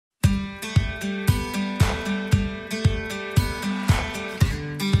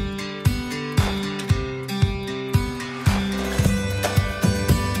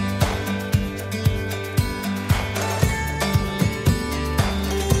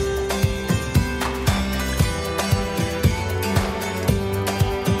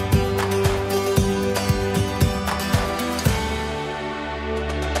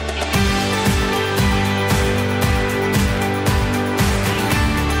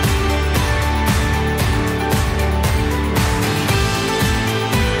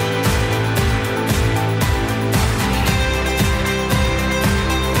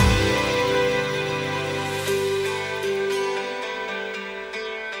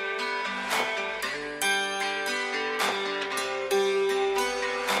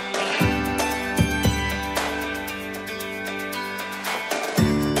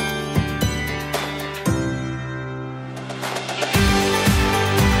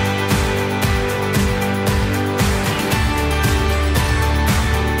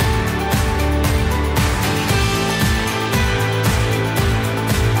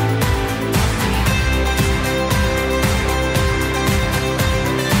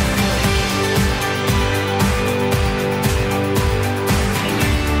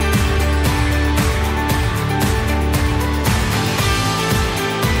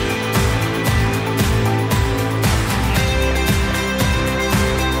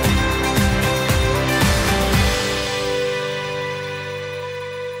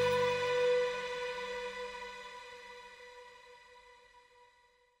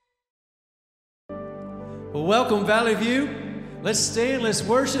welcome, Valley View. Let's stand, let's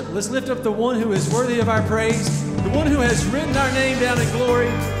worship, let's lift up the one who is worthy of our praise, the one who has written our name down in glory,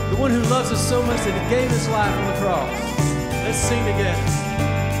 the one who loves us so much that he gave his life on the cross. Let's sing together.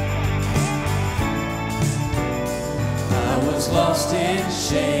 I was lost in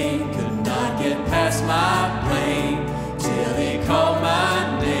shame, could not get past my blame, till he called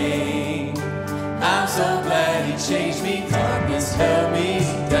my name. I'm so glad he changed me, darkness held me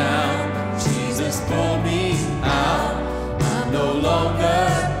down, Jesus pulled me out, I'm no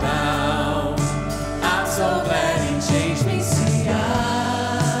longer bound. I'm so glad he changed me, see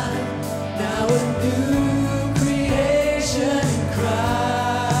I'm now a new creation in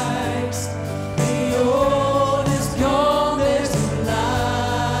Christ. The old is gone, there's new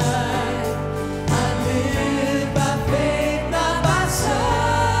life. I live by faith, not by sight.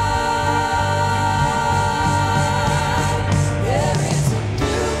 There is a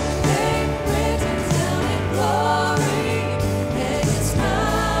new name written down in glory, and it's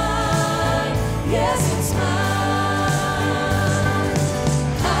mine, yes it's mine.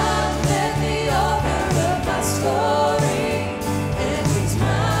 I've met the author of my story, and he's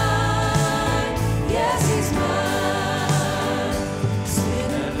mine, yes he's mine.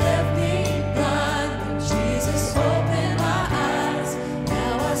 Sinner left me blind, but Jesus opened my eyes,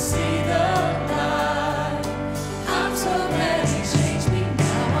 now I see the light. I'm so glad he changed me,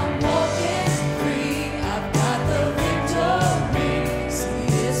 now I'm walking free, I've got the victory, see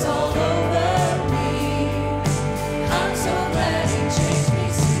it's all over me. I'm so glad he changed me,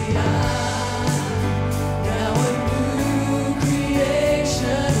 see I'm now a new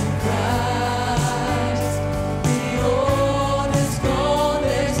creation in Christ. The old is gone,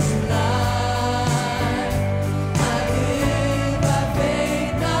 there's new life. I live by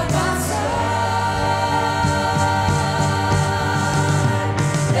faith, not by sight.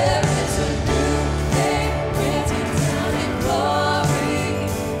 There is a new name written down in glory,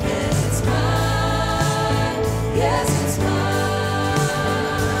 and it's mine, yes it's mine.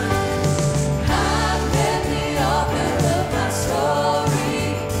 I've met the author of my story,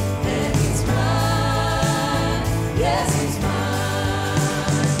 and he's mine, yes he's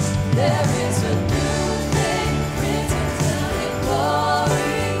mine. There is a new name written down in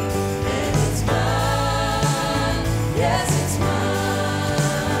glory, and it's mine, yes it's mine.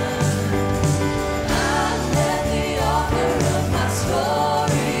 I've met the author of my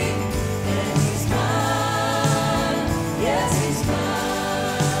story, and he's mine, yes he's mine.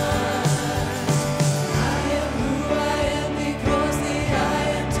 I am who I am because the I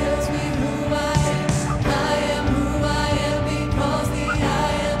am tells me who I am. I am who I am because the I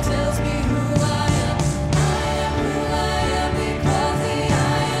am tells me who I am. I am who I am because the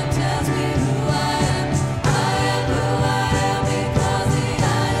I am tells me who I am. I am who I am because the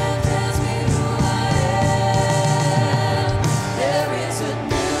I am tells me who I am. There is a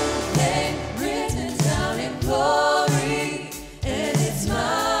new name written down in glory, and it's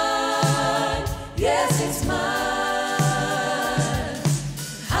mine, yes it's mine.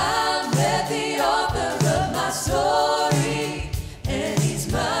 I met the author of my story, and he's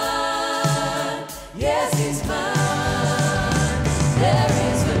mine, yes he's mine. There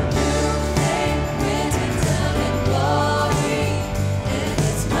is a new name written down in glory, and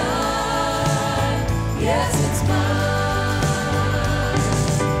it's mine, yes it's mine.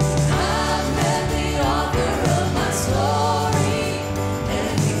 I've met the author of my story,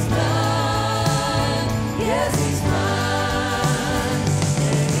 and he's mine, yes he's mine.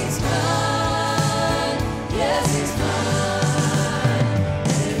 And he's mine, yes he's mine.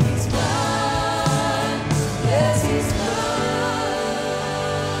 And he's mine, yes he's mine.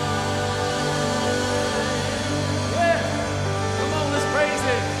 Yeah. Come on, let's praise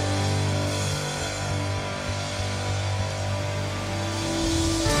him.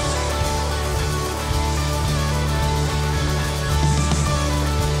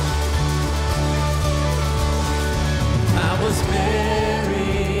 I was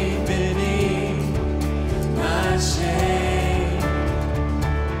buried beneath my shame.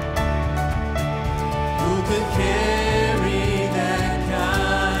 Who could carry that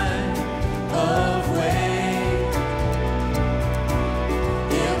kind of weight?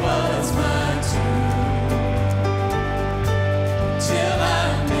 It was my tomb till I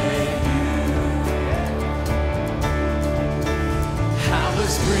met you. I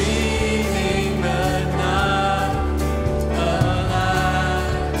was breathing but not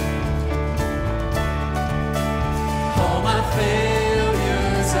alive. All my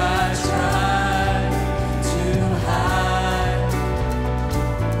failures I tried to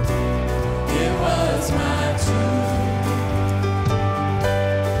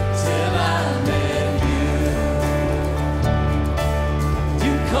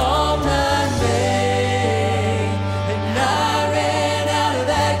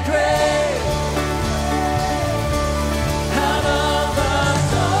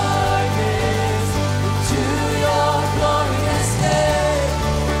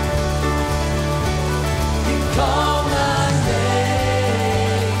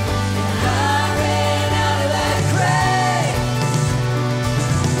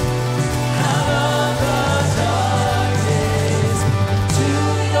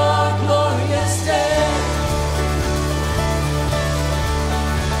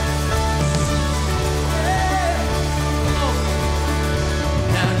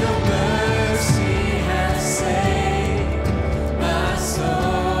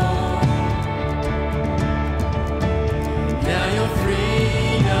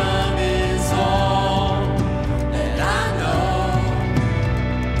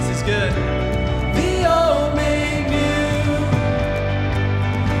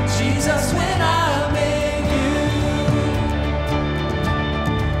Jesus, when I'm in you.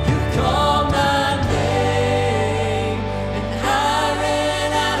 You call my name, and I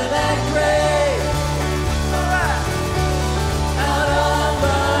ran out of that grave. All right. Out of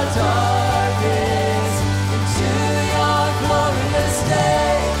the darkness into your glorious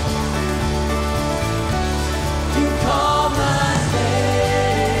day. You call my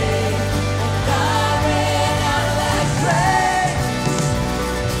name, and I ran out of that grave.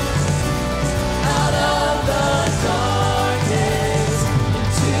 Out of the darkness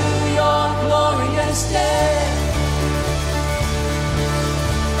into your glorious day.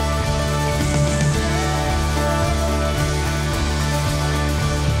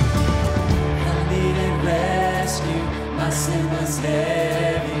 I needed rescue, my sin was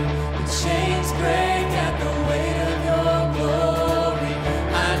heavy. The chains break at the weight of your glory.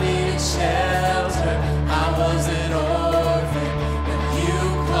 I needed shelter, I was an orphan, and you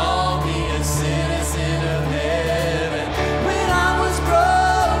called me a citizen of heaven. When I was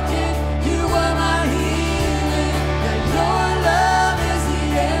broken, you were my healing. Now your love is the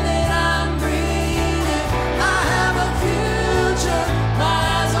air that I'm breathing. I have a future, my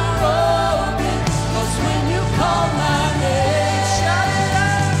eyes are open, 'cause when you call my name, shout it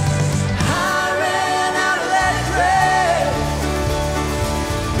out, I ran out of that grave.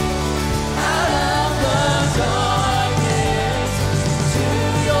 Out of the darkness to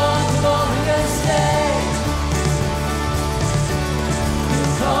your glorious day. You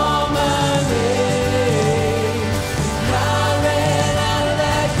call my name, and I ran out of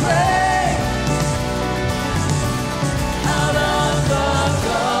that grave. Out of the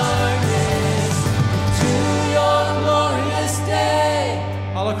darkness to your glorious day.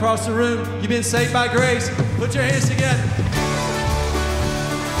 All across the room, you've been saved by grace. Put your hands together.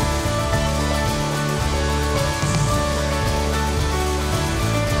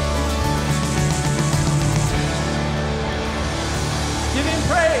 Give him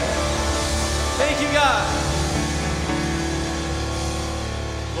praise. Thank you, God.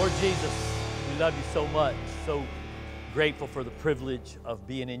 Lord Jesus, we love you so much. So grateful for the privilege of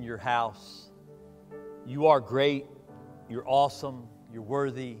being in your house. You are great. You're awesome. You're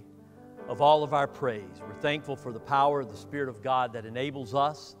worthy of all of our praise. We're thankful for the power of the Spirit of God that enables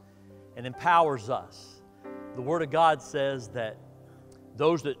us and empowers us. The Word of God says that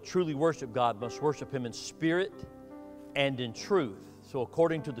those that truly worship God must worship Him in spirit and in truth. So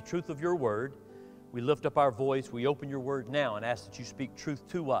according to the truth of your Word, we lift up our voice, we open your Word now and ask that you speak truth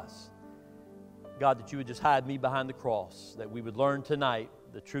to us. God, that you would just hide me behind the cross, that we would learn tonight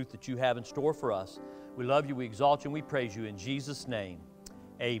the truth that you have in store for us. We love you, we exalt you, and we praise you in Jesus' name.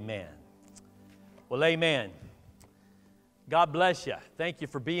 Amen. Well, amen. God bless you. Thank you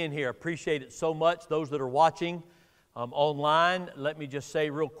for being here. Appreciate it so much. Those that are watching online, let me just say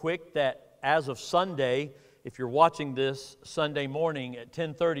real quick that as of Sunday, if you're watching this Sunday morning at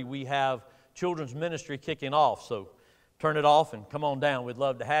 10:30, we have children's ministry kicking off. So turn it off and come on down. We'd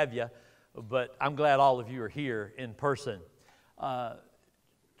love to have you. But I'm glad all of you are here in person.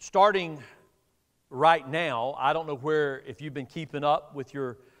 Starting right now, I don't know if you've been keeping up with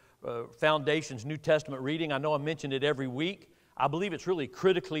your Foundation's New Testament reading. I know I mention it every week. I believe it's really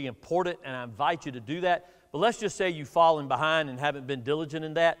critically important, and I invite you to do that. But let's just say you've fallen behind and haven't been diligent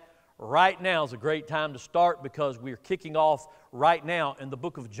in that. Right now is a great time to start, because we're kicking off right now in the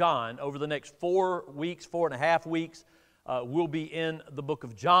book of John. Over the next 4 weeks, 4.5 weeks, we'll be in the book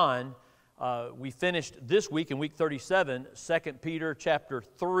of John. We finished this week in week 37, 2 Peter chapter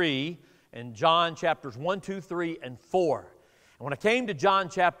 3, and John chapters 1, 2, 3, and 4. And when I came to John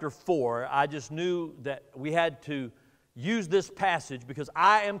chapter 4, I just knew that we had to use this passage, because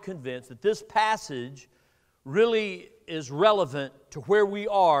I am convinced that this passage really is relevant to where we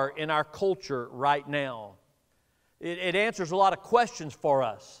are in our culture right now. It answers a lot of questions for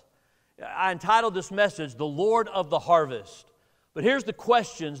us. I entitled this message, "The Lord of the Harvest." But here's the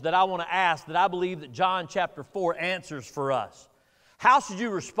questions that I want to ask that I believe that John chapter 4 answers for us. How should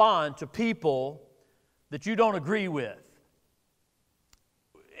you respond to people that you don't agree with?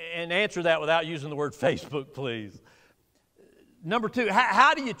 And answer that without using the word Facebook, please. Number 2,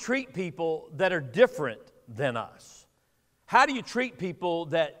 how do you treat people that are different than us? How do you treat people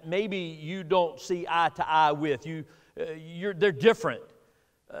that maybe you don't see eye to eye with? They're different.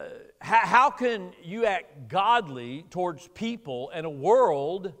 How can you act godly towards people in a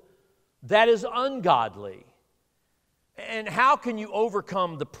world that is ungodly? And how can you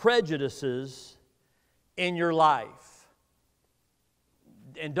overcome the prejudices in your life?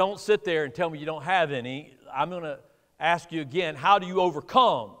 And don't sit there and tell me you don't have any. I'm going to ask you again, how do you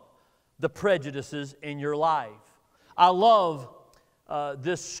overcome the prejudices in your life? I love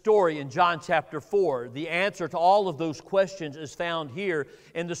this story in John chapter 4. The answer to all of those questions is found here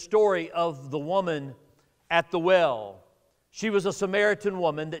in the story of the woman at the well. She was a Samaritan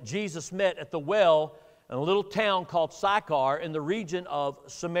woman that Jesus met at the well in a little town called Sychar in the region of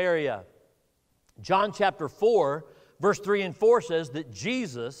Samaria. John chapter 4, verse 3 and 4 says that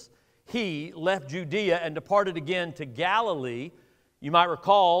Jesus, He left Judea and departed again to Galilee. You might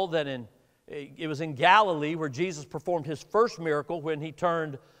recall that it was in Galilee where Jesus performed His first miracle when He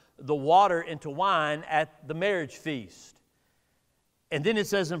turned the water into wine at the marriage feast. And then it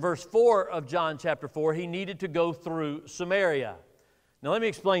says in verse 4 of John chapter 4, He needed to go through Samaria. Now let me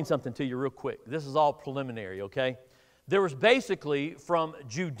explain something to you real quick. This is all preliminary, okay? There was basically from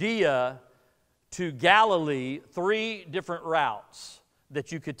Judea to Galilee 3 different routes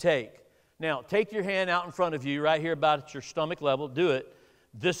that you could take. Now, take your hand out in front of you right here about at your stomach level. Do it.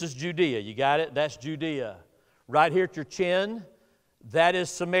 This is Judea. You got it? That's Judea. Right here at your chin, that is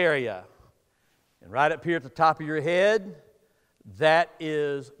Samaria. And right up here at the top of your head, that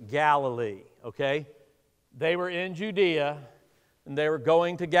is Galilee, okay? They were in Judea, and they were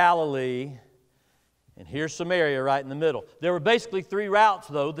going to Galilee, and here's Samaria right in the middle. There were basically 3 routes,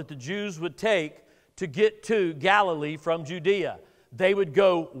 though, that the Jews would take to get to Galilee from Judea. They would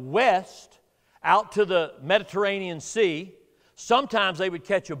go west out to the Mediterranean Sea. Sometimes they would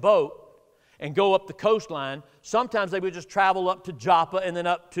catch a boat and go up the coastline. Sometimes they would just travel up to Joppa and then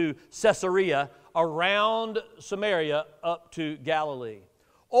up to Caesarea, around Samaria up to Galilee.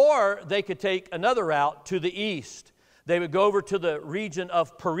 Or they could take another route to the east. They would go over to the region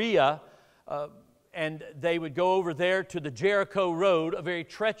of Perea, and they would go over there to the Jericho Road, a very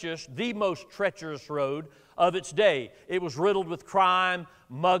treacherous, the most treacherous road of its day. It was riddled with crime,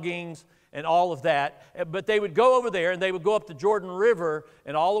 muggings, and all of that. But they would go over there, and they would go up the Jordan River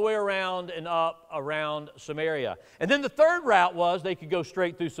and all the way around and up around Samaria. And then the third route was they could go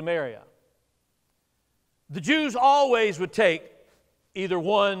straight through Samaria. The Jews always would take either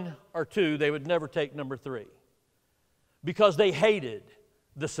 1 or 2. They would never take number 3 because they hated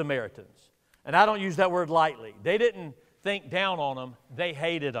the Samaritans. And I don't use that word lightly. They didn't think down on them. They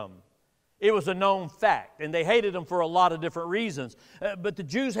hated them. It was a known fact, and they hated them for a lot of different reasons. But the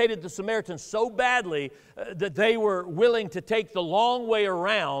Jews hated the Samaritans so badly that they were willing to take the long way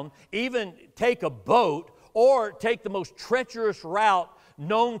around, even take a boat, or take the most treacherous route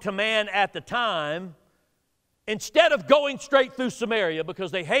known to man at the time, instead of going straight through Samaria,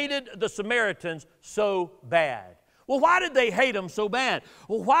 because they hated the Samaritans so bad. Well, why did they hate them so bad?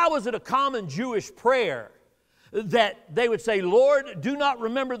 Well, why was it a common Jewish prayer that they would say, Lord, do not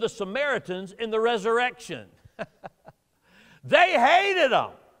remember the Samaritans in the resurrection? They hated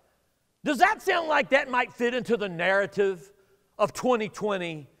them. Does that sound like that might fit into the narrative of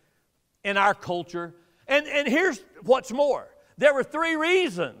 2020 in our culture? And here's what's more. There were 3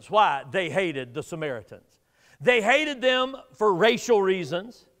 reasons why they hated the Samaritans. They hated them for racial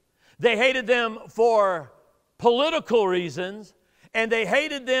reasons. They hated them for political reasons, and they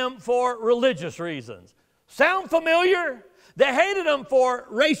hated them for religious reasons. Sound familiar? They hated them for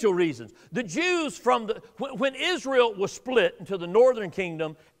racial reasons. The Jews when Israel was split into the northern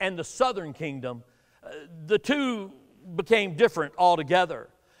kingdom and the southern kingdom, the 2 became different altogether.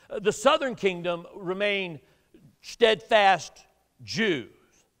 The southern kingdom remained steadfast Jews,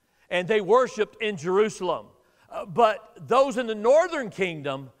 and they worshiped in Jerusalem. But those in the northern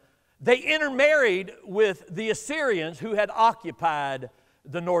kingdom, they intermarried with the Assyrians who had occupied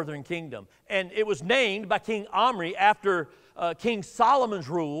the northern kingdom. And it was named by King Omri after King Solomon's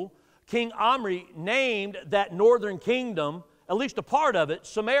rule. King Omri named that northern kingdom, at least a part of it,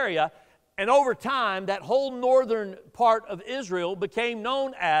 Samaria. And over time, that whole northern part of Israel became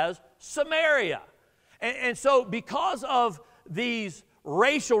known as Samaria. And so because of these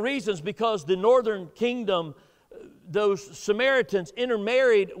racial reasons, because the northern kingdom, those Samaritans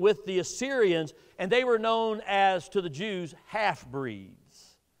intermarried with the Assyrians, and they were known as, to the Jews, half-breeds.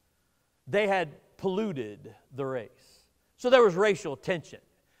 They had polluted the race. So there was racial tension.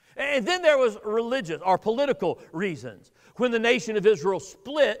 And then there was religious or political reasons. When the nation of Israel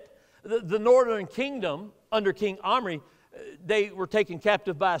split, the northern kingdom under King Omri, they were taken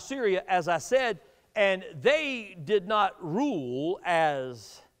captive by Assyria, as I said, and they did not rule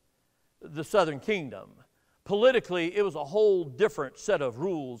as the southern kingdom. Politically, it was a whole different set of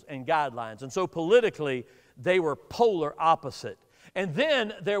rules and guidelines. And so politically, they were polar opposite. And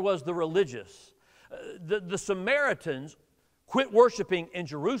then there was the religious. The Samaritans quit worshiping in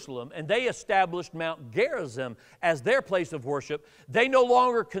Jerusalem, and they established Mount Gerizim as their place of worship. They no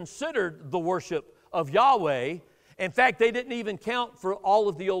longer considered the worship of Yahweh, In fact, they didn't even count for all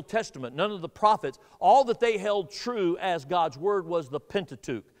of the Old Testament, none of the prophets. All that they held true as God's Word was the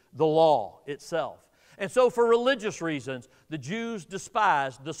Pentateuch, the law itself. And so for religious reasons, the Jews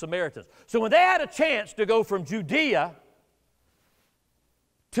despised the Samaritans. So when they had a chance to go from Judea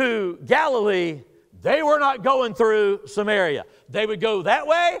to Galilee, they were not going through Samaria. They would go that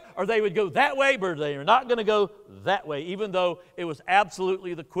way or they would go that way, but they are not going to go that way, even though it was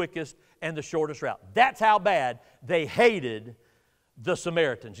absolutely the quickest and the shortest route. That's how bad they hated the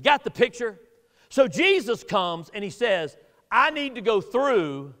Samaritans. You got the picture? So Jesus comes and he says, I need to go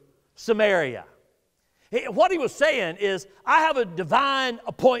through Samaria. What he was saying is, I have a divine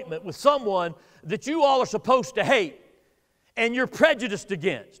appointment with someone that you all are supposed to hate and you're prejudiced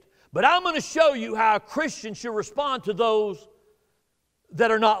against. But I'm going to show you how a Christian should respond to those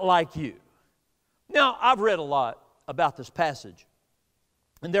that are not like you. Now, I've read a lot about this passage.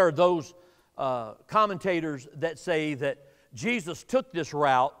 And there are those commentators that say that Jesus took this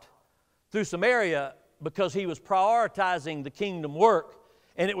route through Samaria because he was prioritizing the kingdom work,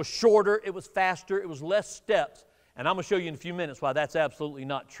 and it was shorter, it was faster, it was less steps. And I'm going to show you in a few minutes why that's absolutely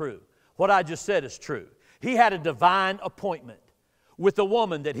not true. What I just said is true. He had a divine appointment with a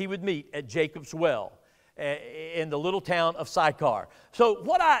woman that he would meet at Jacob's well in the little town of Sychar. So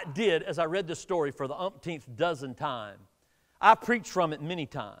what I did as I read this story for the umpteenth dozen time, I preached from it many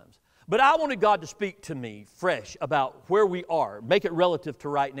times, but I wanted God to speak to me fresh about where we are, make it relative to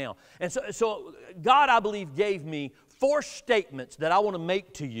right now. And so God, I believe, gave me 4 statements that I want to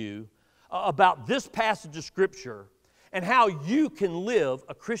make to you about this passage of Scripture and how you can live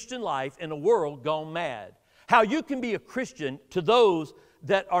a Christian life in a world gone mad. How you can be a Christian to those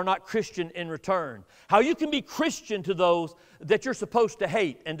that are not Christian in return. How you can be Christian to those that you're supposed to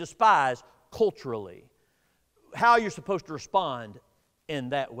hate and despise culturally. How you're supposed to respond in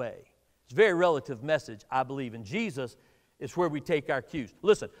that way. It's a very relative message, I believe. And Jesus is where we take our cues.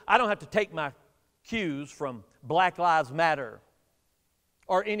 Listen, I don't have to take my cues from Black Lives Matter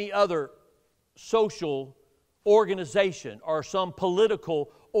or any other social organization or some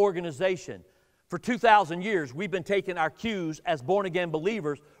political organization. For 2,000 years, we've been taking our cues as born-again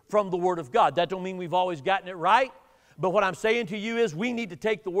believers from the Word of God. That don't mean we've always gotten it right. But what I'm saying to you is we need to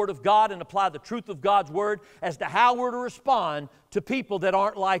take the Word of God and apply the truth of God's Word as to how we're to respond to people that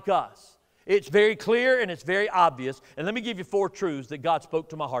aren't like us. It's very clear and it's very obvious. And let me give you 4 truths that God spoke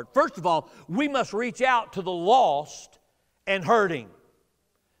to my heart. First of all, we must reach out to the lost and hurting.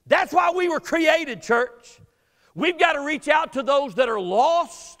 That's why we were created, church. We've got to reach out to those that are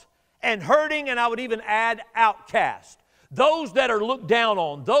lost and hurting, and I would even add outcast. Those that are looked down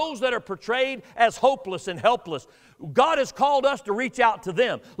on, those that are portrayed as hopeless and helpless. God has called us to reach out to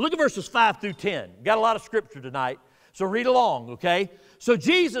them. Look at verses 5 through 10. Got a lot of scripture tonight, so read along, okay? So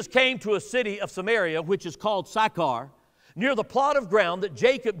Jesus came to a city of Samaria, which is called Sychar, near the plot of ground that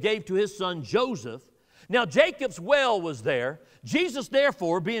Jacob gave to his son Joseph. Now Jacob's well was there. Jesus,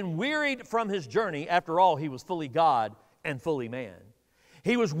 therefore, being wearied from his journey, after all, he was fully God and fully man.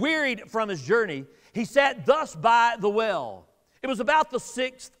 He was wearied from his journey. He sat thus by the well. It was about the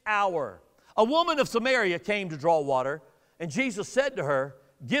 6th hour. A woman of Samaria came to draw water, and Jesus said to her,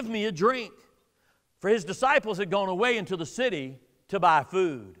 "Give me a drink." For his disciples had gone away into the city to buy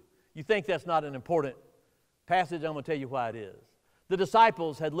food. You think that's not an important passage? I'm going to tell you why it is. The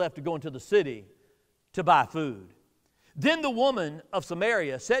disciples had left to go into the city to buy food. Then the woman of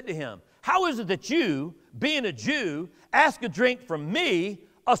Samaria said to him, "How is it that you, being a Jew, ask a drink from me,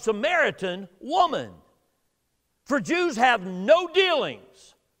 a Samaritan woman? For Jews have no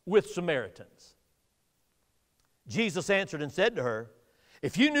dealings with Samaritans." Jesus answered and said to her,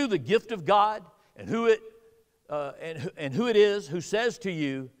 "If you knew the gift of God and who it is who says to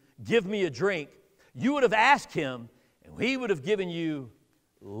you, 'Give me a drink,' you would have asked him, and he would have given you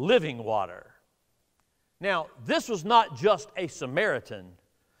living water." Now, this was not just a Samaritan.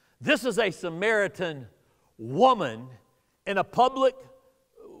 This is a Samaritan woman in a public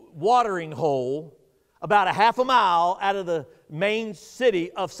watering hole about a half a mile out of the main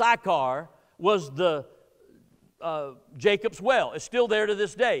city of Sychar was the Jacob's well. It's still there to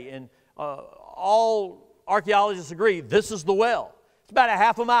this day, and all archaeologists agree this is the well. It's about a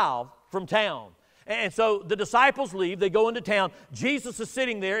half a mile from town. And so the disciples leave, they go into town. Jesus is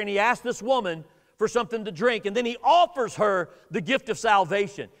sitting there, and he asks this woman for something to drink, and then he offers her the gift of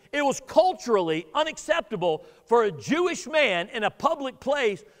salvation. It was culturally unacceptable for a Jewish man in a public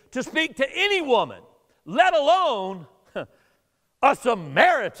place to speak to any woman, let alone a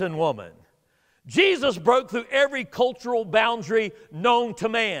Samaritan woman. Jesus broke through every cultural boundary known to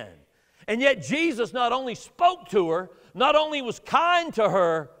man. And yet Jesus not only spoke to her, not only was kind to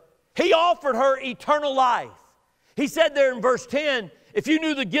her, he offered her eternal life. He said there in verse 10, if you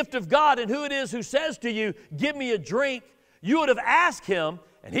knew the gift of God and who it is who says to you, give me a drink, you would have asked him,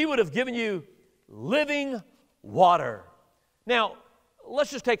 and he would have given you living water. Now,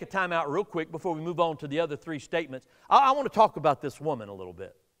 let's just take a time out real quick before we move on to the other three statements. I want to talk about this woman a little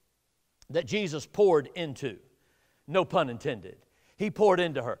bit that Jesus poured into. No pun intended. He poured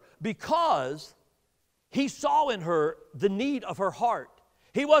into her because he saw in her the need of her heart.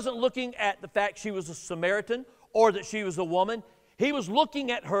 He wasn't looking at the fact she was a Samaritan or that she was a woman. He was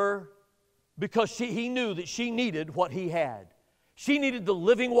looking at her because he knew that she needed what he had. She needed the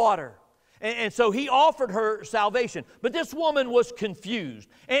living water. And so he offered her salvation. But this woman was confused.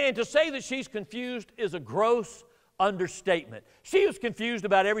 And to say that she's confused is a gross understatement. She was confused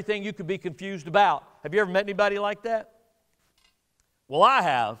about everything you could be confused about. Have you ever met anybody like that? Well, I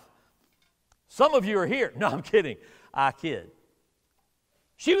have. Some of you are here. No, I'm kidding. I kid.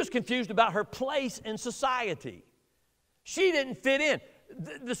 She was confused about her place in society. She didn't fit in.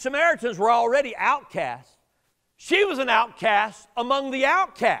 The Samaritans were already outcasts. She was an outcast among the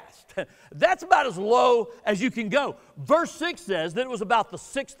outcasts. That's about as low as you can go. Verse 6 says that it was about the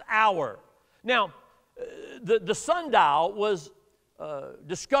 6th hour. Now, the sundial was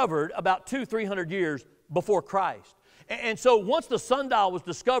discovered about 200-300 years before Christ. And so once the sundial was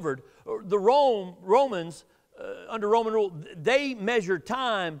discovered, the Romans, under Roman rule, they measured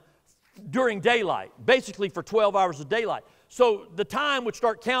time during daylight, basically for 12 hours of daylight. So the time would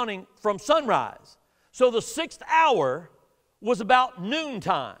start counting from sunrise. So the 6th hour was about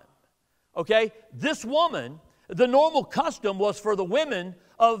noontime, okay? This woman, the normal custom was for the women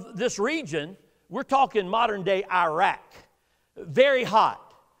of this region, we're talking modern-day Iraq, very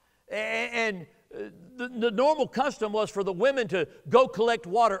hot. And the normal custom was for the women to go collect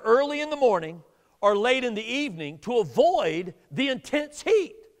water early in the morning or late in the evening to avoid the intense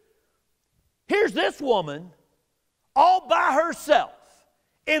heat. Here's this woman all by herself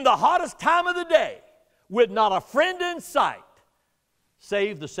in the hottest time of the day with not a friend in sight,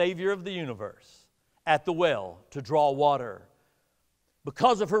 save the Savior of the universe at the well to draw water.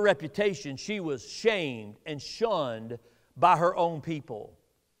 Because of her reputation, she was shamed and shunned by her own people,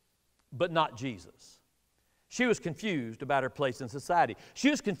 but not Jesus. She was confused about her place in society. She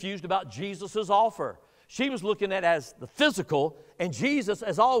was confused about Jesus' offer. She was looking at it as the physical, and Jesus,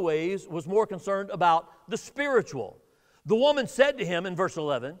 as always, was more concerned about the spiritual. The woman said to him in verse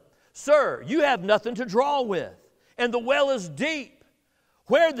 11, "Sir, you have nothing to draw with, and the well is deep.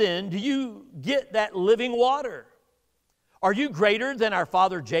 Where then do you get that living water? Are you greater than our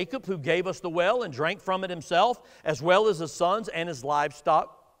father Jacob, who gave us the well and drank from it himself, as well as his sons and his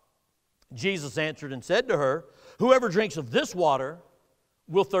livestock?" Jesus answered and said to her, "Whoever drinks of this water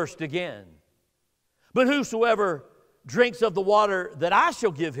will thirst again. But whosoever drinks of the water that I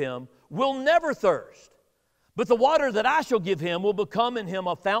shall give him will never thirst. But the water that I shall give him will become in him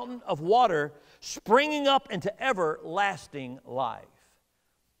a fountain of water springing up into everlasting life."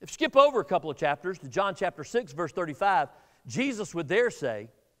 If you skip over a couple of chapters to John chapter 6, verse 35, Jesus would there say,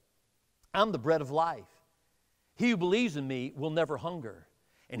 "I'm the bread of life. He who believes in me will never hunger,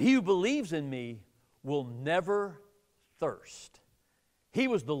 and he who believes in me will never thirst." He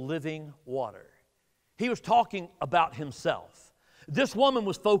was the living water. He was talking about himself. This woman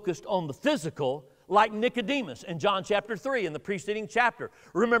was focused on the physical, like Nicodemus in John chapter 3 in the preceding chapter.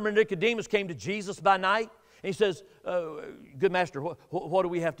 Remember, Nicodemus came to Jesus by night, and he says, "Good master, what do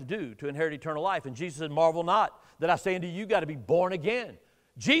we have to do to inherit eternal life?" And Jesus said, "Marvel not that I say unto you, you got to be born again."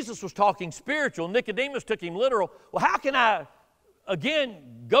 Jesus was talking spiritual. Nicodemus took him literal. Well, how can I,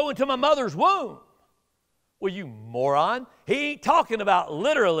 again, go into my mother's womb? Well, you moron. He ain't talking about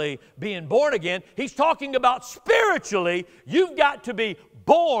literally being born again. He's talking about spiritually. You've got to be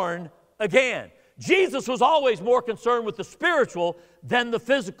born again. Jesus was always more concerned with the spiritual than the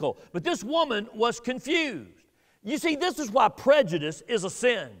physical. But this woman was confused. You see, this is why prejudice is a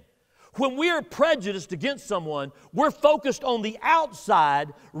sin. When we are prejudiced against someone, we're focused on the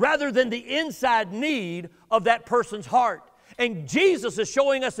outside rather than the inside need of that person's heart. And Jesus is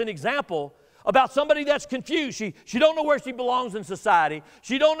showing us an example about somebody that's confused. She don't know where she belongs in society.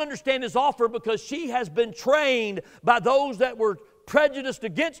 She don't understand his offer because she has been trained by those that were prejudiced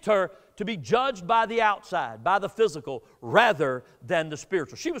against her to be judged by the outside, by the physical, rather than the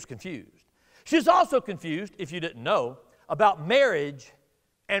spiritual. She was confused. She's also confused, if you didn't know, about marriage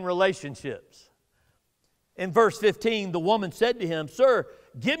and relationships. In verse 15, the woman said to him, "Sir,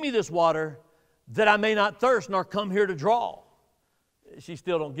 give me this water that I may not thirst nor come here to draw." She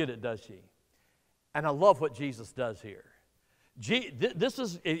still don't get it, does she? And I love what Jesus does here. This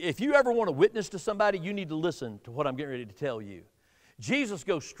is, if you ever want to witness to somebody, you need to listen to what I'm getting ready to tell you. Jesus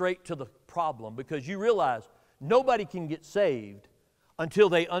goes straight to the problem because you realize nobody can get saved until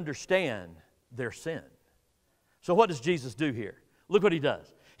they understand their sin. So what does Jesus do here? Look what he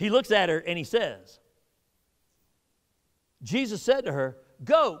does. He looks at her and he says, Jesus said to her,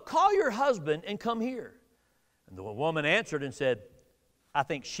 "Go, call your husband and come here." And the woman answered and said, I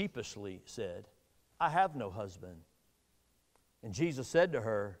think sheepishly said, "I have no husband." And Jesus said to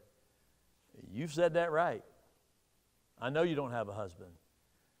her, "You've said that right. I know you don't have a husband,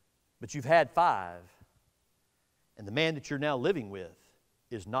 but you've had 5, and the man that you're now living with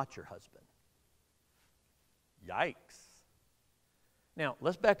is not your husband." Yikes. Now,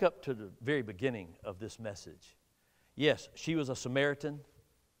 let's back up to the very beginning of this message. Yes, she was a Samaritan,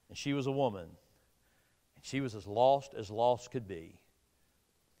 and she was a woman, and she was as lost could be.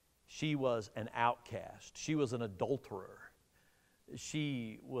 She was an outcast. She was an adulterer.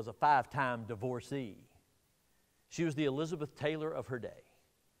 She was a 5-time divorcee. She was the Elizabeth Taylor of her day,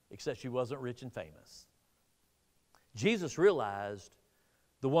 except she wasn't rich and famous. Jesus realized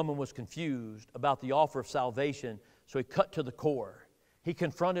the woman was confused about the offer of salvation, so he cut to the core. He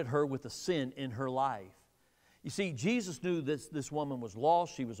confronted her with the sin in her life. You see, Jesus knew this woman was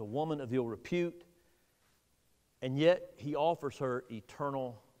lost. She was a woman of ill repute, and yet he offers her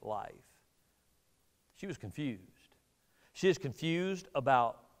eternal life. She was confused. She is confused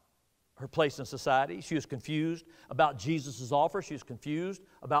about her place in society. She was confused about Jesus' offer. She was confused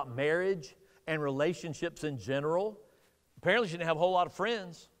about marriage and relationships in general. Apparently, she didn't have a whole lot of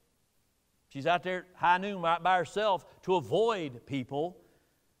friends. She's out there high noon right by herself to avoid people.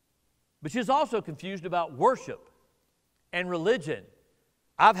 But she's also confused about worship and religion.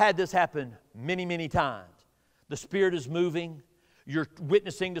 I've had this happen many, many times. The Spirit is moving. You're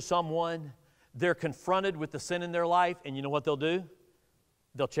witnessing to someone. They're confronted with the sin in their life, and you know what they'll do?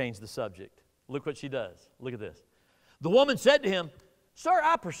 They'll change the subject. Look what she does. Look at this. The woman said to him, "Sir,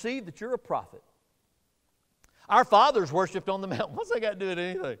 I perceive that you're a prophet. Our fathers worshipped on the mountain." What's that got to do with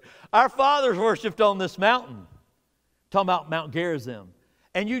anything? Our fathers worshipped on this mountain. Talking about Mount Gerizim.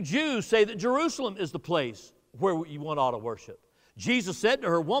 "And you Jews say that Jerusalem is the place where you ought to worship." Jesus said to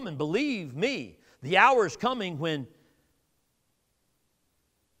her, "Woman, believe me, the hour is coming when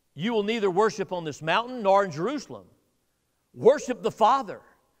you will neither worship on this mountain nor in Jerusalem. Worship the Father.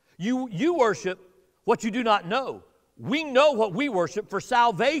 You worship what you do not know. We know what we worship, for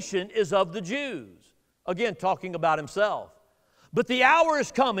salvation is of the Jews." Again, talking about himself. "But the hour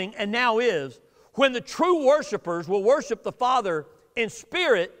is coming, and now is, when the true worshipers will worship the Father in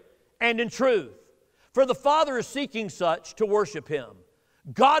spirit and in truth. For the Father is seeking such to worship Him.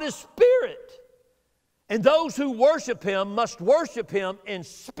 God is spirit, and those who worship Him must worship Him in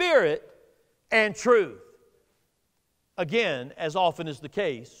spirit and truth." Again, as often is the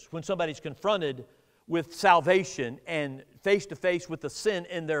case, when somebody's confronted with salvation and face-to-face with the sin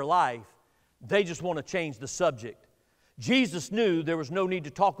in their life, they just want to change the subject. Jesus knew there was no need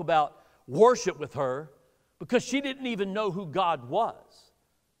to talk about worship with her because she didn't even know who God was.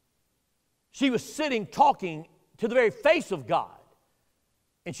 She was sitting talking to the very face of God,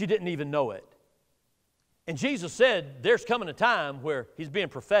 and she didn't even know it. And Jesus said, there's coming a time where He's being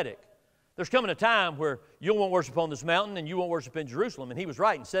prophetic. There's coming a time where you won't worship on this mountain and you won't worship in Jerusalem. And He was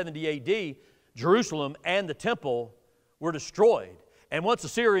right. In 70 A.D., Jerusalem and the temple were destroyed. And once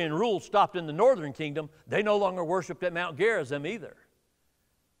Assyrian rule stopped in the northern kingdom, they no longer worshiped at Mount Gerizim either.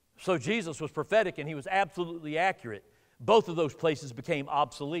 So Jesus was prophetic, and He was absolutely accurate. Both of those places became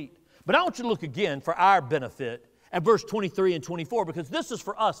obsolete. But I want you to look again for our benefit at verse 23 and 24, because this is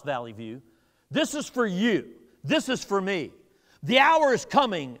for us, Valley View. This is for you. This is for me. "The hour is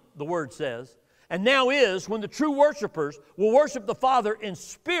coming," the Word says, "and now is, when the true worshipers will worship the Father in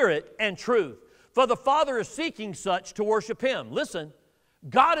spirit and truth. For the Father is seeking such to worship Him." Listen,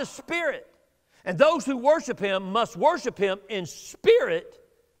 God is spirit, and those who worship Him must worship Him in spirit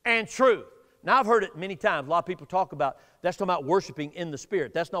and truth. Now, I've heard it many times. A lot of people talk about, that's talking about worshiping in the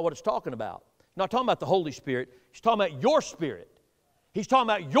Spirit. That's not what it's talking about. It's not talking about the Holy Spirit. He's talking about your spirit. He's talking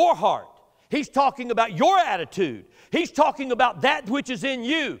about your heart. He's talking about your attitude. He's talking about that which is in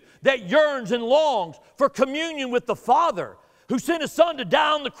you that yearns and longs for communion with the Father who sent His Son to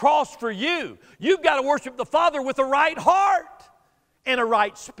die on the cross for you. You've got to worship the Father with a right heart and a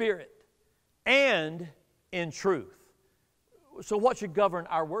right spirit and in truth. So what should govern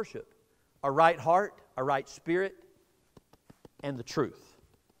our worship? A right heart, a right spirit, and the truth.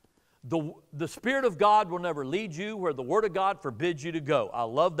 The Spirit of God will never lead you where the Word of God forbids you to go. I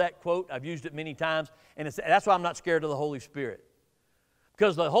love that quote. I've used it many times, and that's why I'm not scared of the Holy Spirit.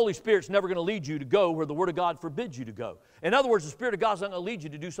 Because the Holy Spirit's never going to lead you to go where the Word of God forbids you to go. In other words, the Spirit of God's not going to lead you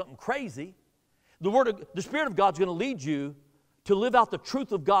to do something crazy. The Spirit of God's going to lead you to live out the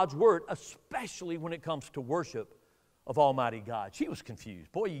truth of God's Word, especially when it comes to worship of Almighty God. She was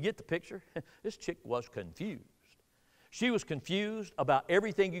confused. Boy, you get the picture? This chick was confused. She was confused about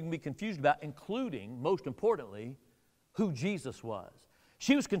everything you can be confused about, including, most importantly, who Jesus was.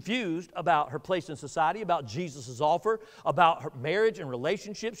 She was confused about her place in society, about Jesus' offer, about her marriage and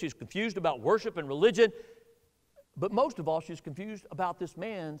relationships. She was confused about worship and religion. But most of all, she was confused about this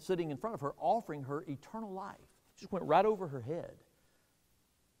man sitting in front of her, offering her eternal life. It just went right over her head.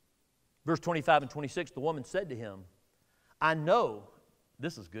 Verse 25 and 26, the woman said to him, I know,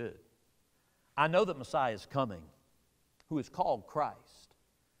 this is good, I know that Messiah is coming, who is called Christ.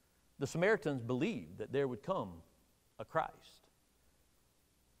 The Samaritans believed that there would come a Christ.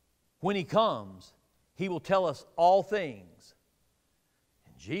 When he comes, he will tell us all things.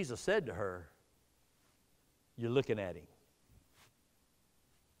 And Jesus said to her, you're looking at him.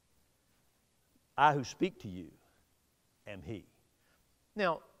 I who speak to you am he.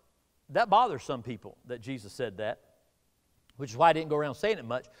 Now, that bothers some people that Jesus said that, which is why I didn't go around saying it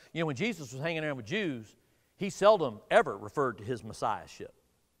much. You know, when Jesus was hanging around with Jews, he seldom ever referred to his messiahship.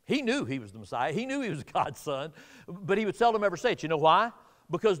 He knew he was the Messiah. He knew he was God's son, but he would seldom ever say it. You know why?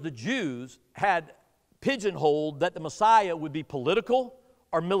 Because the Jews had pigeonholed that the Messiah would be political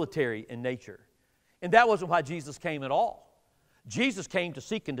or military in nature. And that wasn't why Jesus came at all. Jesus came to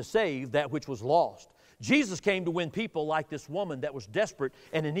seek and to save that which was lost. Jesus came to win people like this woman that was desperate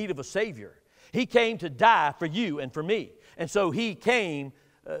and in need of a Savior. He came to die for you and for me. And so he came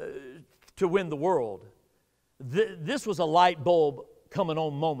to win the world. This was a light bulb coming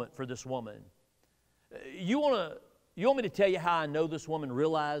on moment for this woman. You want me to tell you how I know this woman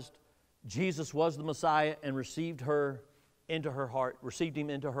realized Jesus was the Messiah and received her into her heart, received him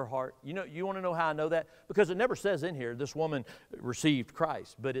into her heart? You want to know how I know that? Because it never says in here this woman received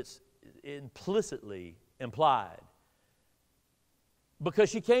Christ, but it's implicitly implied. Because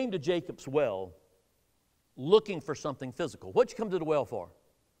she came to Jacob's well looking for something physical. What'd you come to the well for?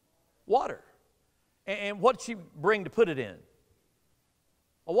 Water. And what did she bring to put it in?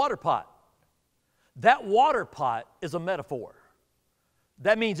 A water pot. That water pot is a metaphor.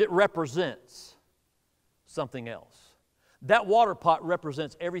 That means it represents something else. That water pot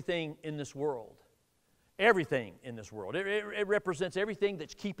represents everything in this world. Everything in this world. It represents everything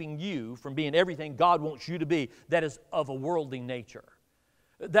that's keeping you from being everything God wants you to be that is of a worldly nature.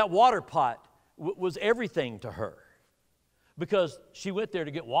 That water pot was everything to her because she went there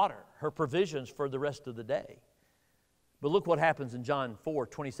to get water, her provisions for the rest of the day. But look what happens in John 4,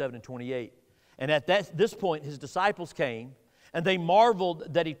 27 and 28. And at this point, his disciples came, and they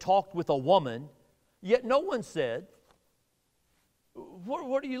marveled that he talked with a woman, yet no one said,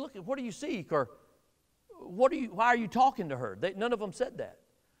 what are you looking? What do you seek? Or why are you talking to her? None of them said that.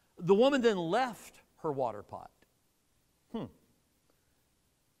 The woman then left her water pot.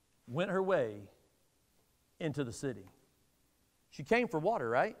 Went her way into the city. She came for water,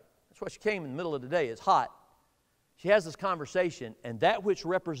 right? That's why she came in the middle of the day. It's hot. She has this conversation, and that which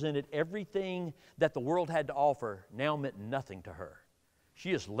represented everything that the world had to offer now meant nothing to her.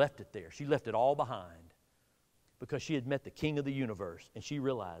 She just left it there. She left it all behind because she had met the King of the universe, and she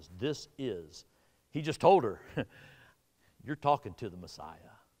realized he just told her, you're talking to the Messiah.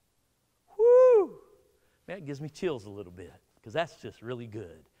 Whoo! Man, it gives me chills a little bit because that's just really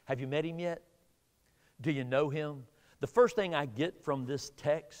good. Have you met him yet? Do you know him? The first thing I get from this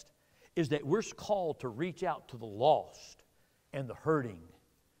text is that we're called to reach out to the lost and the hurting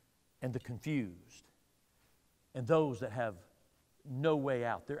and the confused and those that have no way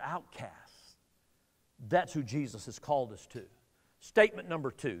out. They're outcasts. That's who Jesus has called us to. Statement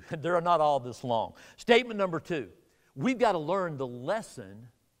number 2. They're not all this long. Statement number 2. We've got to learn the lesson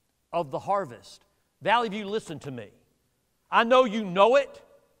of the harvest. Valley View, listen to me. I know you know it,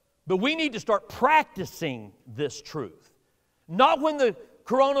 but we need to start practicing this truth. Not when the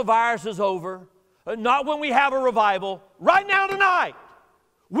coronavirus is over, not when we have a revival. Right now, tonight,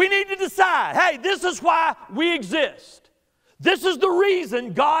 we need to decide, hey, this is why we exist. This is the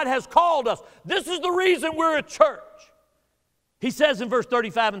reason God has called us. This is the reason we're a church. He says in verse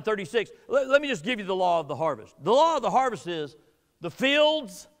 35 and 36, let me just give you the law of the harvest. The law of the harvest is the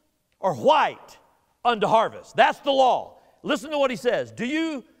fields are white unto harvest. That's the law. Listen to what he says. Do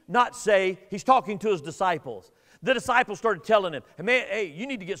you not say, he's talking to his disciples. The disciples started telling him, hey, you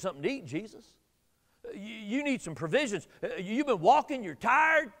need to get something to eat, Jesus. You need some provisions. You've been walking, you're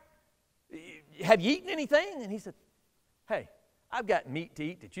tired. Have you eaten anything? And he said, hey, I've got meat to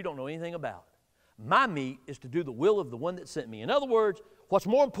eat that you don't know anything about. My meat is to do the will of the one that sent me. In other words, what's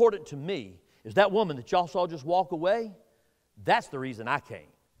more important to me is that woman that y'all saw just walk away. That's the reason I came.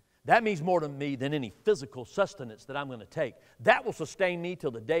 That means more to me than any physical sustenance that I'm going to take. That will sustain me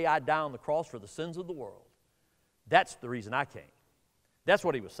till the day I die on the cross for the sins of the world. That's the reason I came. That's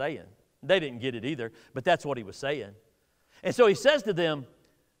what he was saying. They didn't get it either, but that's what he was saying. And so he says to them,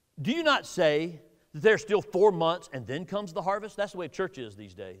 do you not say that there's still 4 months and then comes the harvest? That's the way church is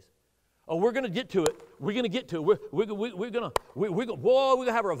these days. Oh, we're going to get to it. We're going to get to it. We're going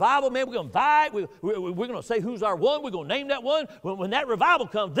to have a revival, man. We're going to invite. We're going to say who's our one. We're going to name that one. When that revival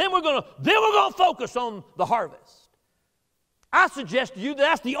comes, then we're going to focus on the harvest. I suggest to you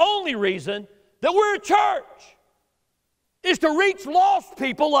that's the only reason that we're a church, is to reach lost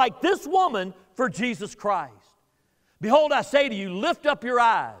people like this woman for Jesus Christ. Behold, I say to you, lift up your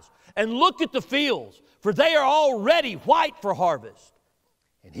eyes and look at the fields, for they are already white for harvest.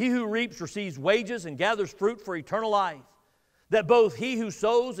 And he who reaps receives wages and gathers fruit for eternal life, that both he who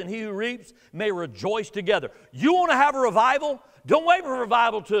sows and he who reaps may rejoice together. You want to have a revival? Don't wait for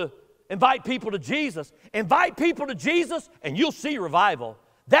revival to invite people to Jesus. Invite people to Jesus and you'll see revival.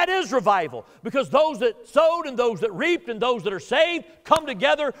 That is revival, because those that sowed and those that reaped and those that are saved come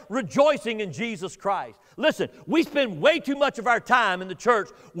together rejoicing in Jesus Christ. Listen, we spend way too much of our time in the church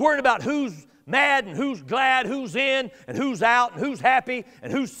worrying about who's mad and who's glad, who's in and who's out and who's happy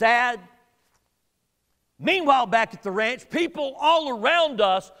and who's sad. Meanwhile, back at the ranch, people all around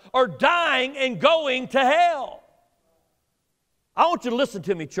us are dying and going to hell. I want you to listen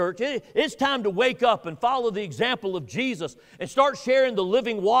to me, church. It's time to wake up and follow the example of Jesus and start sharing the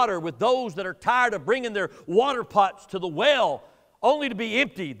living water with those that are tired of bringing their water pots to the well only to be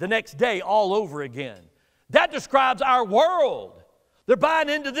empty the next day all over again. That describes our world. They're buying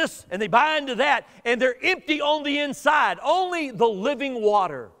into this and they buy into that, and they're empty on the inside. Only the living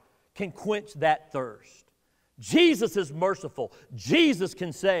water can quench that thirst. Jesus is merciful. Jesus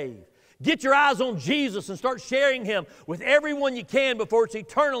can save. Get your eyes on Jesus and start sharing Him with everyone you can before it's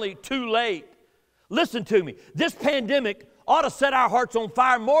eternally too late. Listen to me. This pandemic ought to set our hearts on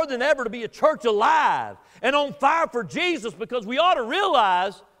fire more than ever to be a church alive and on fire for Jesus, because we ought to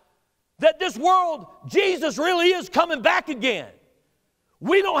realize that this world, Jesus really is coming back again.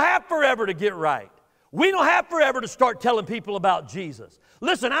 We don't have forever to get right. We don't have forever to start telling people about Jesus.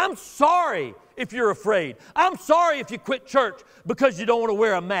 Listen, I'm sorry if you're afraid. I'm sorry if you quit church because you don't want to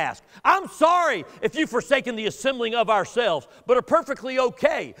wear a mask. I'm sorry if you've forsaken the assembling of ourselves, but are perfectly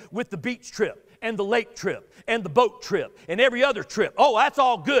okay with the beach trip and the lake trip and the boat trip and every other trip. Oh, that's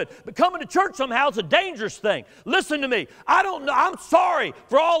all good. But coming to church somehow is a dangerous thing. Listen to me. I don't know. I'm sorry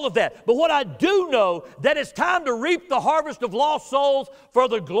for all of that. But what I do know, that it's time to reap the harvest of lost souls for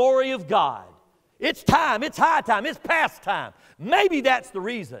the glory of God. It's time. It's high time. It's past time. Maybe that's the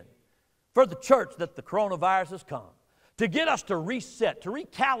reason for the church that the coronavirus has come, to get us to reset, to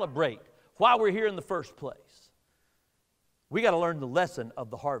recalibrate why we're here in the first place. We got to learn the lesson of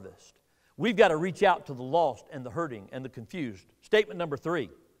the harvest. We've got to reach out to the lost and the hurting and the confused. Statement number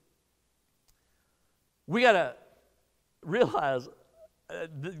 3. We got to realize,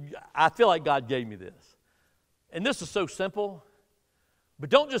 I feel like God gave me this. And this is so simple, but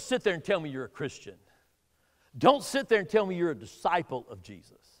don't just sit there and tell me you're a Christian. Don't sit there and tell me you're a disciple of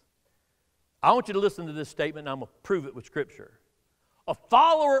Jesus. I want you to listen to this statement, and I'm going to prove it with Scripture. A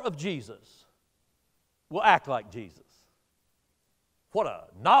follower of Jesus will act like Jesus. What a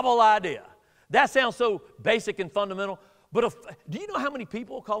novel idea. That sounds so basic and fundamental, but do you know how many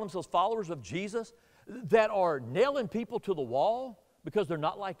people call themselves followers of Jesus that are nailing people to the wall because they're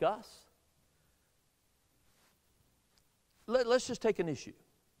not like us? Let's just take an issue.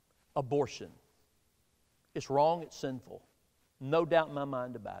 Abortion. It's wrong, it's sinful. No doubt in my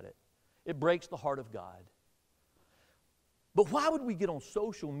mind about it. It breaks the heart of God. But why would we get on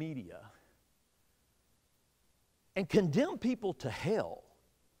social media and condemn people to hell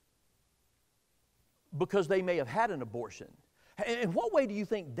because they may have had an abortion? In what way do you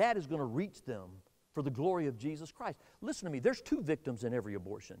think that is going to reach them for the glory of Jesus Christ? Listen to me, there's 2 victims in every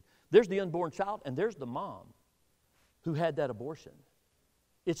abortion. There's the unborn child and there's the mom who had that abortion.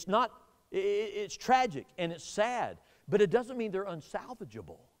 It's tragic and it's sad, but it doesn't mean they're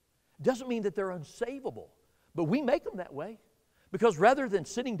unsalvageable. It doesn't mean that they're unsavable. But we make them that way, because rather than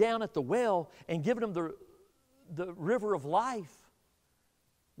sitting down at the well and giving them the river of life,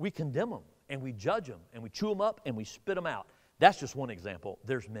 we condemn them and we judge them and we chew them up and we spit them out. That's just one example.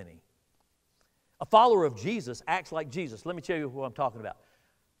 There's many. A follower of Jesus acts like Jesus. Let me tell you what I'm talking about.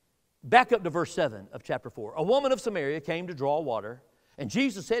 Back up to verse 7 of chapter 4. A woman of Samaria came to draw water, and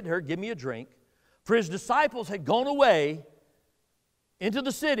Jesus said to her, "Give me a drink." For his disciples had gone away into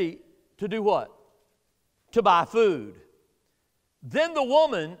the city to do what? To buy food. Then the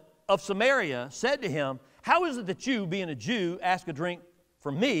woman of Samaria said to him, "How is it that you, being a Jew, ask a drink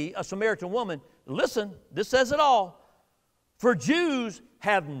For me, a Samaritan woman, listen, this says it all. For Jews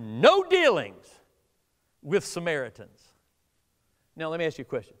have no dealings with Samaritans. Now, let me ask you a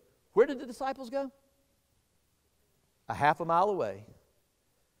question. Where did the disciples go? A half a mile away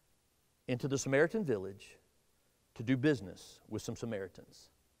into the Samaritan village to do business with some Samaritans.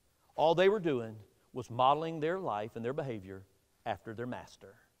 All they were doing was modeling their life and their behavior after their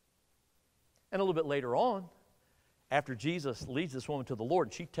master. And a little bit later on, after Jesus leads this woman to the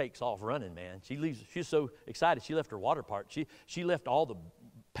Lord, she takes off running, man. She leaves. She's so excited. She left her water part. She left all the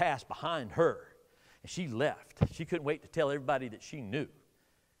past behind her. And she left. She couldn't wait to tell everybody that she knew,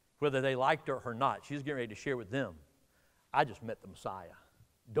 whether they liked her or not. She was getting ready to share with them, I just met the Messiah.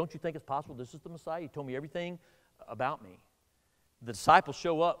 Don't you think it's possible this is the Messiah? He told me everything about me. The disciples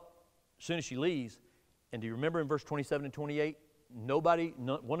show up as soon as she leaves. And do you remember in verse 27 and 28?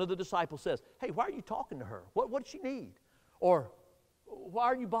 One of the disciples says, hey, why are you talking to her? What does she need? Or, why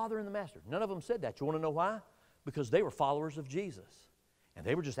are you bothering the master? None of them said that. You want to know why? Because they were followers of Jesus. And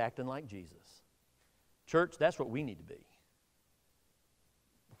they were just acting like Jesus. Church, that's what we need to be.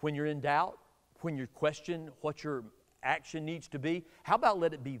 When you're in doubt, when you question what your action needs to be, how about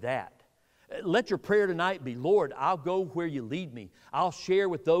let it be that? Let your prayer tonight be, Lord, I'll go where you lead me. I'll share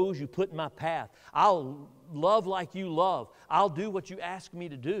with those you put in my path. I'll love like you love. I'll do what you ask me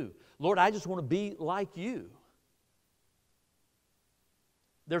to do. Lord, I just want to be like you.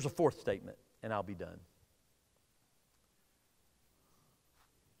 There's a fourth statement, and I'll be done.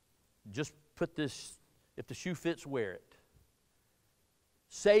 Just put this, if the shoe fits, wear it.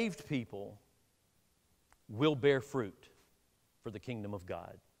 Saved people will bear fruit for the kingdom of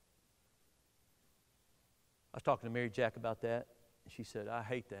God. I was talking to Mary Jack about that, and she said, I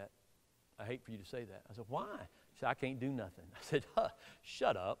hate that. I hate for you to say that. I said, why? She said, I can't do nothing. I said,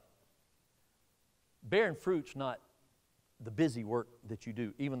 shut up. Bearing fruit's not the busy work that you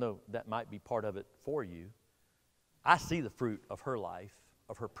do, even though that might be part of it for you. I see the fruit of her life,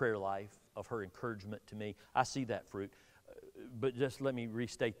 of her prayer life, of her encouragement to me. I see that fruit. But just let me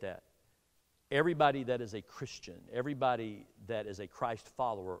restate that. Everybody that is a Christian, everybody that is a Christ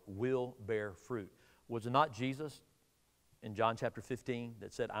follower will bear fruit. Was it not Jesus in John chapter 15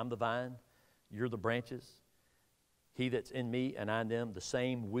 that said, I'm the vine, you're the branches? He that's in me and I in them, the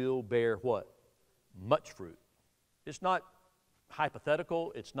same will bear what? Much fruit. It's not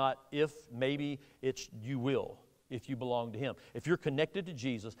hypothetical. It's not if, maybe. It's you will if you belong to Him. If you're connected to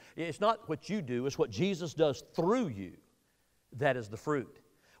Jesus, it's not what you do, it's what Jesus does through you that is the fruit.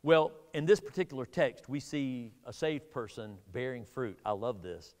 Well, in this particular text, we see a saved person bearing fruit. I love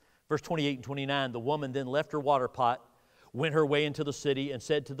this. Verse 28 and 29, the woman then left her water pot, went her way into the city, and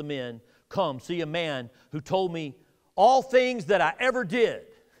said to the men, come, see a man who told me all things that I ever did.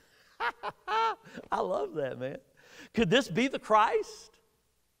 I love that, man. Could this be the Christ?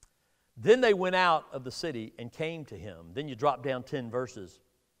 Then they went out of the city and came to him. Then you drop down 10 verses.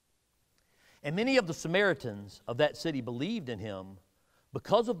 And many of the Samaritans of that city believed in him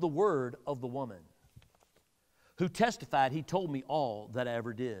because of the word of the woman, who testified, he told me all that I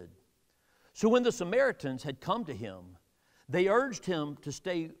ever did. So when the Samaritans had come to him, they urged him to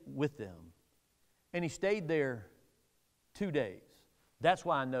stay with them. And he stayed there 2 days. That's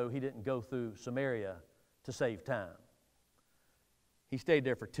why I know he didn't go through Samaria to save time. He stayed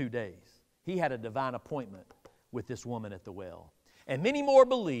there for 2 days. He had a divine appointment with this woman at the well. And many more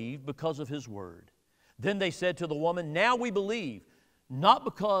believed because of his word. Then they said to the woman, now we believe, not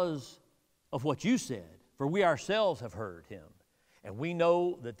because of what you said, for we ourselves have heard him. And we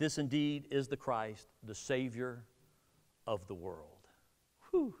know that this indeed is the Christ, the Savior of the world.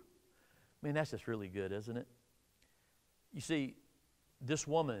 Whew. Man, that's just really good, isn't it? You see, this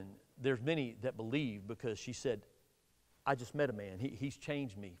woman, there's many that believe because she said, I just met a man. He's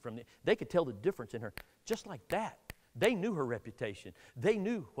changed me. They could tell the difference in her just like that. They knew her reputation. They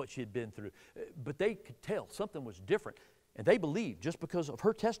knew what she had been through. But they could tell something was different. And they believed just because of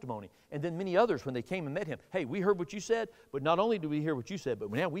her testimony. And then many others, when they came and met him, hey, we heard what you said, but not only do we hear what you said,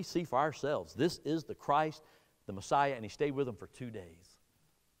 but now we see for ourselves. This is the Christ, the Messiah, and he stayed with them for 2 days.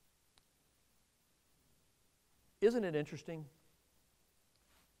 Isn't it interesting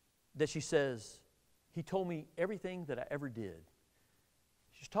that she says, he told me everything that I ever did.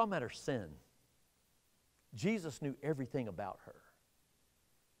 She's talking about her sin. Jesus knew everything about her.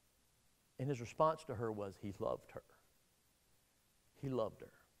 And his response to her was, he loved her. He loved her.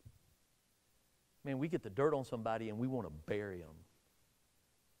 Man, we get the dirt on somebody and we want to bury them.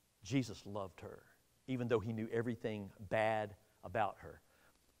 Jesus loved her, even though he knew everything bad about her.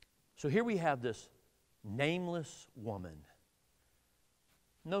 So here we have this nameless woman.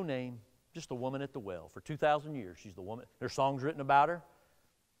 No name, just a woman at the well. For 2,000 years, she's the woman. There's songs written about her.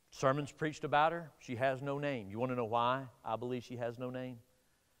 Sermons preached about her. She has no name. You want to know why I believe she has no name?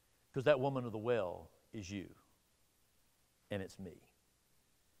 Because that woman of the well is you. And it's me.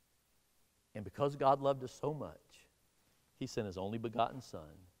 And because God loved us so much, He sent His only begotten Son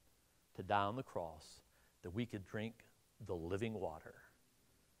to die on the cross that we could drink the living water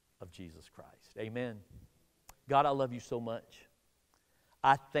of Jesus Christ. Amen. God, I love you so much.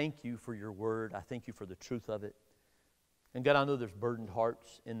 I thank you for your word. I thank you for the truth of it. And God, I know there's burdened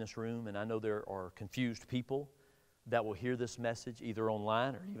hearts in this room, and I know there are confused people that will hear this message either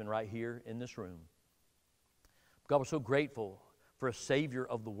online or even right here in this room. God, we're so grateful for a Savior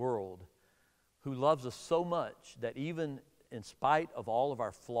of the world who loves us so much that even in spite of all of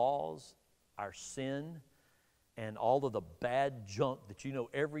our flaws, our sin, and all of the bad junk that you know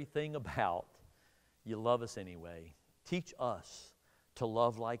everything about, you love us anyway. Teach us to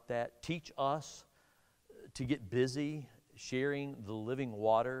love like that. Teach us to get busy sharing the living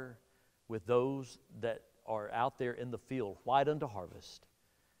water with those that are out there in the field, white unto harvest.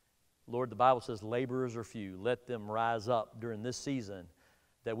 Lord, the Bible says laborers are few. Let them rise up during this season,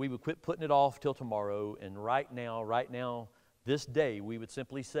 that we would quit putting it off till tomorrow, and right now, this day, we would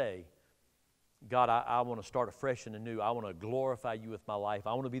simply say, God, I want to start afresh and anew. I want to glorify you with my life.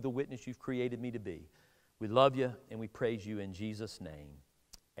 I want to be the witness you've created me to be. We love you and we praise you in Jesus' name.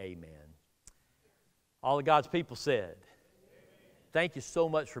 Amen. All of God's people said, amen. Thank you so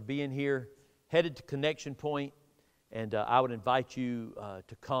much for being here. Headed to Connection Point, and I would invite you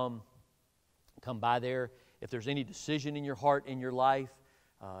to come by there. If there's any decision in your heart, in your life,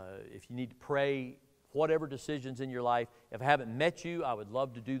 if you need to pray, whatever decisions in your life, if I haven't met you, I would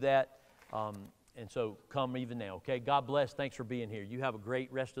love to do that. And so come even now, okay? God bless. Thanks for being here. You have a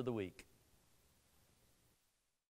great rest of the week.